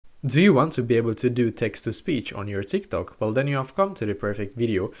Do you want to be able to do text-to-speech on your TikTok? Well, then you have come to the perfect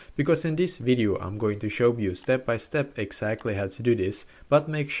video, because in this video I'm going to show you step by step exactly how to do this, but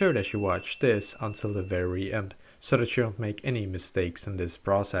make sure that you watch this until the very end, so that you don't make any mistakes in this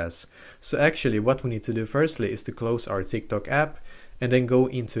process. So actually what we need to do firstly is to close our TikTok app, and then go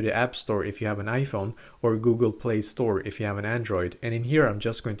into the App Store if you have an iPhone, or Google Play Store if you have an Android, and in here I'm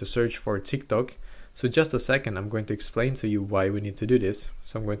just going to search for TikTok. So just a second, I'm going to explain to you why we need to do this.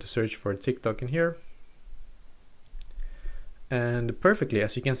 So I'm going to search for TikTok in here. And perfectly,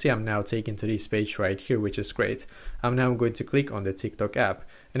 as you can see, I'm now taken to this page right here, which is great. I'm now going to click on the TikTok app.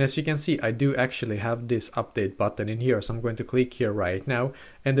 And as you can see, I do actually have this update button in here. So I'm going to click here right now.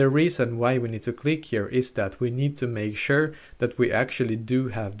 And the reason why we need to click here is that we need to make sure that we actually do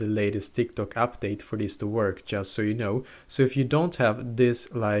have the latest TikTok update for this to work, just so you know. So if you don't have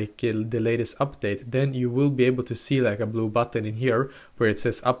this, like the latest update, then you will be able to see like a blue button in here where it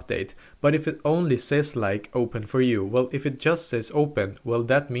says update. But if it only says like open for you, well, if it just says open, well,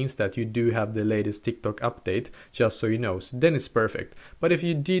 that means that you do have the latest TikTok update, just so you know. So then it's perfect. But if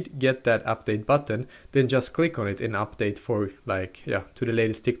you did get that update button, then just click on it and update for like, yeah, to the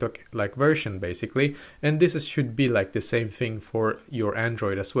latest TikTok like version basically. And this should be like the same thing for your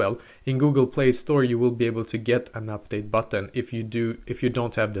Android as well. In Google Play Store you will be able to get an update button if you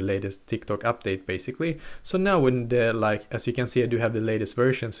don't have the latest TikTok update basically. So now when the, like, as you can see, I do have the latest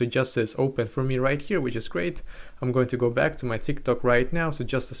version, so it just says open for me right here, which is great. I'm going to go back to my TikTok right now, so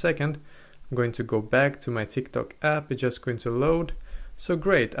just a second. I'm going to go back to my TikTok app. It's just going to load. So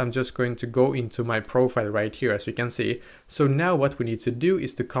great, I'm just going to go into my profile right here, as you can see. So now what we need to do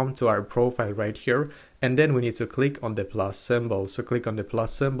is to come to our profile right here, and then we need to click on the plus symbol. So click on the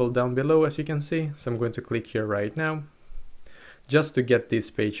plus symbol down below, as you can see. So I'm going to click here right now, just to get this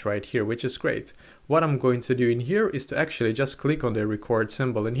page right here, which is great. What I'm going to do in here is to actually just click on the record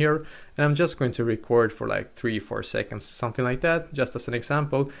symbol in here, and I'm just going to record for like 3-4 seconds, something like that, just as an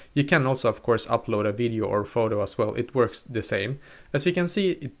example. You can also of course upload a video or photo as well, it works the same. As you can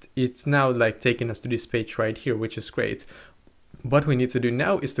see, it's now like taking us to this page right here, which is great. What we need to do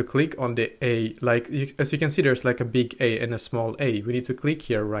now is to click on the A, like as you can see, there's like a big A and a small a. We need to click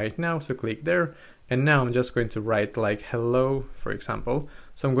here right now, so click there. And now I'm just going to write like hello, for example.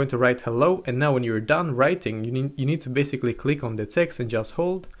 So I'm going to write hello, and now when you're done writing, you need to basically click on the text and just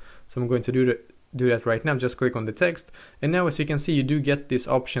hold. So I'm going to do that right now. Just click on the text, and now as you can see, you do get this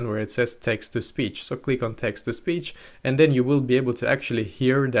option where it says text to speech. So click on text to speech, and then you will be able to actually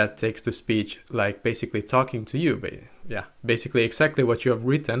hear that text to speech, like basically talking to you. But yeah, basically exactly what you have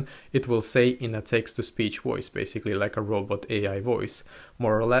written, it will say in a text to speech voice, basically like a robot AI voice,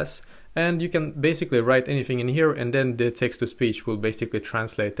 more or less. And you can basically write anything in here, and then the text-to-speech will basically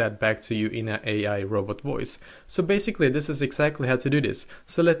translate that back to you in an AI robot voice. So basically this is exactly how to do this.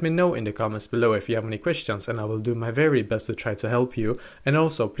 So let me know in the comments below if you have any questions, and I will do my very best to try to help you. And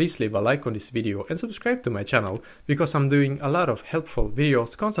also please leave a like on this video and subscribe to my channel, because I'm doing a lot of helpful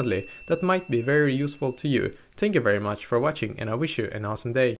videos constantly that might be very useful to you. Thank you very much for watching, and I wish you an awesome day.